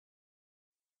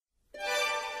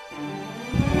Hi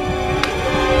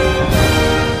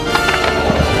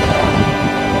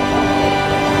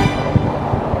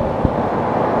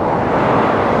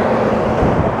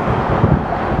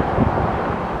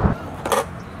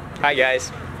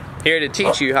guys, here to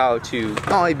teach you how to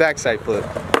nollie backside flip.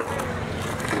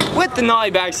 With the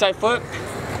nollie backside flip,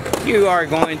 you are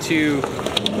going to,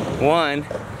 one,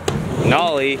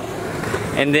 nollie,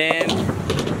 and then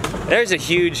there's a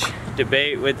huge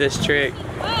debate with this trick.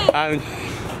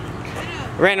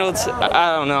 Reynolds,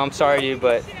 I don't know, I'm sorry to you,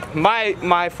 but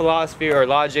my philosophy or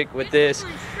logic with this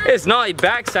is nollie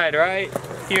backside, right?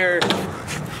 Your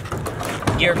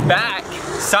back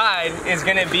side is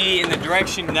gonna be in the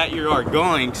direction that you are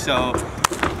going, so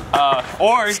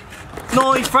or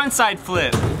nollie front side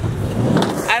flip.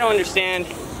 I don't understand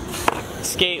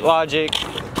skate logic,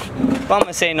 but I'm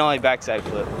gonna say nollie backside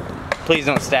flip. Please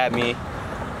don't stab me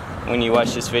when you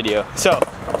watch this video. So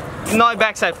nollie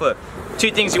backside flip, two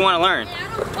things you want to learn: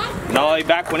 nollie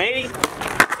back 180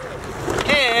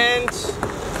 and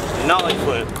nollie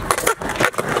flip.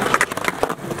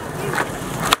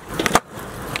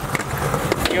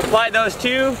 You apply those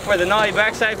two for the nollie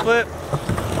backside flip.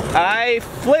 I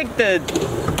flick the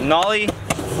nollie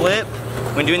flip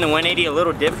when doing the 180 a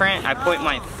little different. I point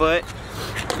my foot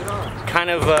kind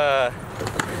of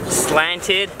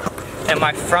slanted, and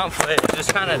my front foot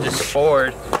just kind of just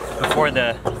forward before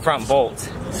the front bolt.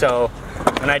 So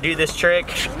when I do this trick,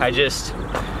 I just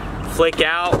flick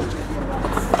out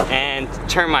and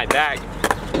turn my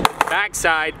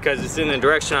backside because it's in the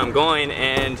direction I'm going.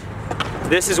 And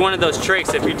this is one of those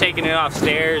tricks, if you're taking it off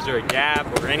stairs or a gap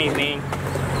or anything,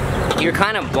 you're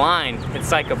kind of blind.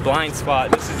 It's like a blind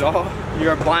spot. This is all,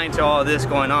 you're blind to all of this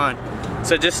going on.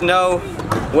 So just know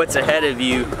what's ahead of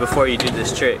you before you do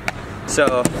this trick.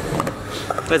 So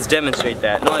let's demonstrate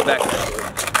that. Nollie backside.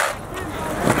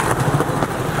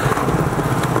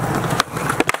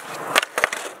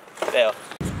 Fail.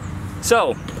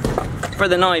 So for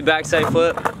the nollie backside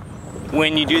flip,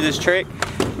 when you do this trick,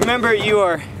 remember you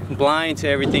are blind to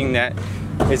everything that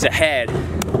is ahead.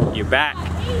 Your back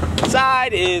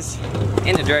side is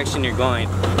in the direction you're going.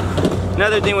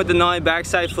 Another thing with the nollie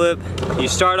backside flip, you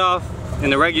start off in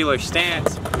the regular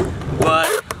stance, but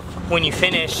when you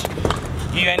finish,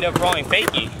 you end up rolling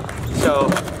fakie. So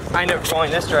I end up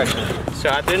rolling this direction. So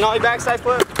after the nollie backside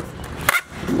flip,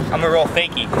 I'm gonna roll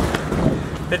fakie.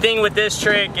 The thing with this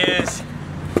trick is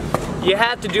you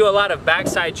have to do a lot of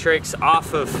backside tricks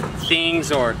off of things,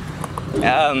 or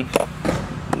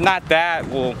not that,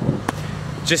 well,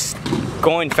 just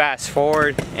going fast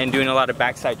forward and doing a lot of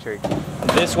backside tricks.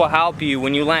 This will help you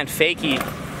when you land fakie.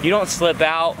 You don't slip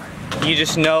out. You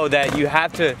just know that you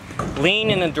have to lean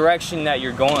in the direction that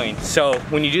you're going. So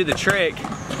when you do the trick,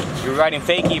 you're riding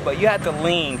fakie, but you have to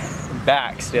lean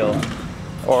back still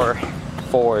or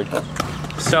forward.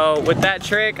 So with that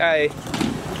trick,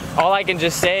 all I can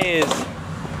just say is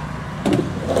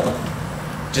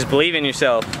just believe in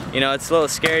yourself. You know, it's a little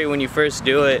scary when you first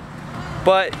do it,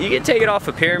 but you can take it off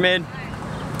a pyramid.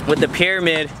 With the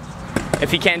pyramid,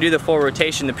 if you can't do the full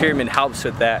rotation, the pyramid helps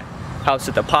with that. Helps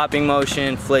with the popping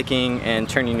motion, flicking, and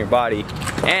turning your body.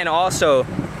 And also,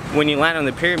 when you land on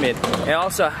the pyramid, it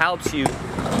also helps you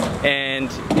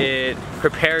and it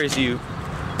prepares you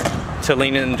to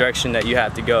lean in the direction that you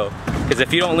have to go. Because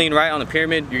if you don't lean right on the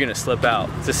pyramid, you're gonna slip out.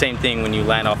 It's the same thing when you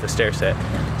land off a stair set.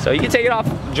 So you can take it off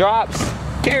drops,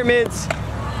 pyramids,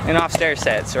 and off stair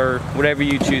sets, or whatever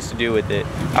you choose to do with it.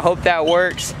 I hope that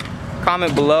works.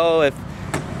 Comment below if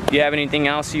you have anything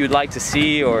else you would like to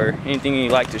see or anything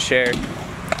you'd like to share.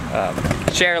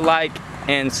 Share, like,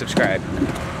 and subscribe.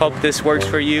 Hope this works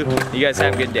for you. You guys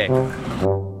have a good day.